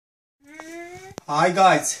Hi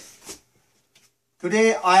guys,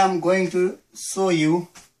 today I am going to show you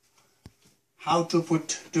how to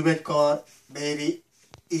put duvet cover very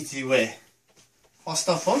easy way. First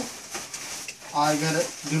of all, I get a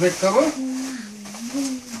duvet cover.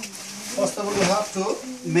 First of all, you have to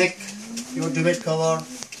make your duvet cover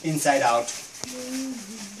inside out.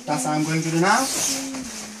 That's what I'm going to do now.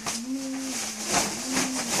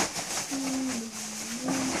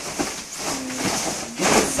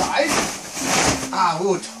 Inside,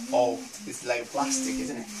 wood. Oh, it's like plastic,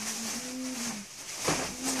 isn't it?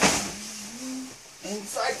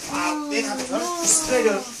 Inside, then after, spread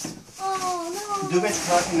your duvet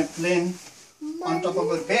cover in a plane on top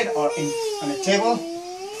of a bed or on a table.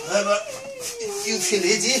 Wherever you feel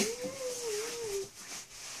easy,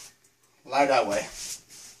 lie that way.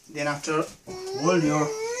 Then after, hold your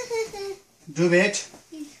duvet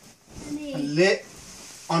and lay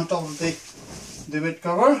on top of the duvet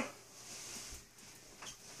cover.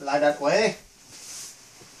 Lie that way.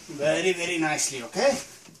 Very nicely, okay?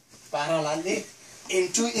 Parallelly,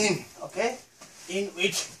 in, okay? In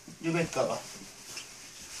with duvet cover.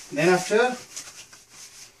 Then after,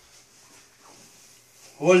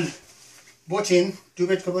 hold both in,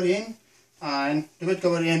 duvet cover in and duvet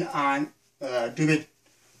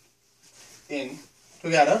in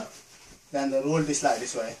together. Then the roll this like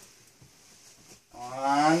this way.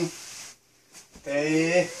 1,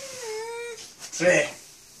 2, 3.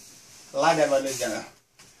 Like that one, together.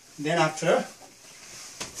 Then after,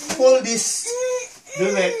 pull this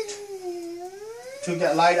duvet to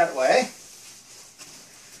get lie that way.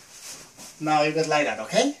 Now you get like that,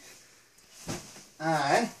 okay?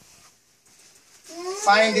 And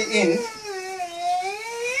find the in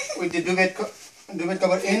with the duvet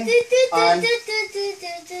cover in and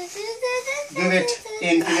duvet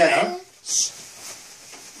in together.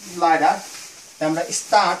 Like that. Then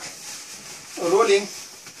start rolling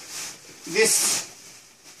this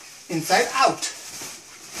inside out.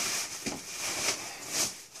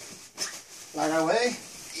 Like that way.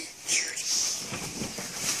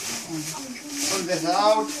 Pull this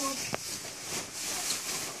out.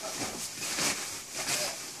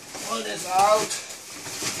 Pull this out.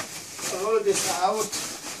 Roll this out.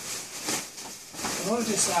 Roll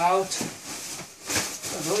this out.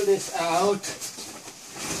 Roll this out.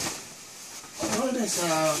 Roll this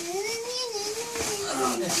out.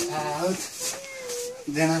 Roll this out.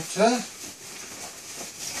 Then after,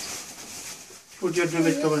 put your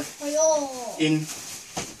duvet cover in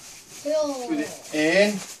to the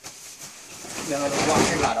end. Then I'll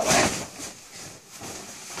wash it right away.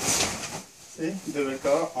 See, duvet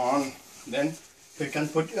cover on. Then you can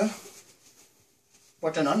put your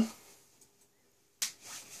button on.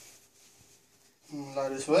 Like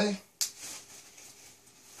this way.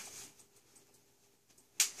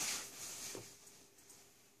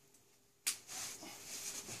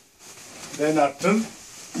 Then after,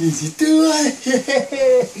 easy to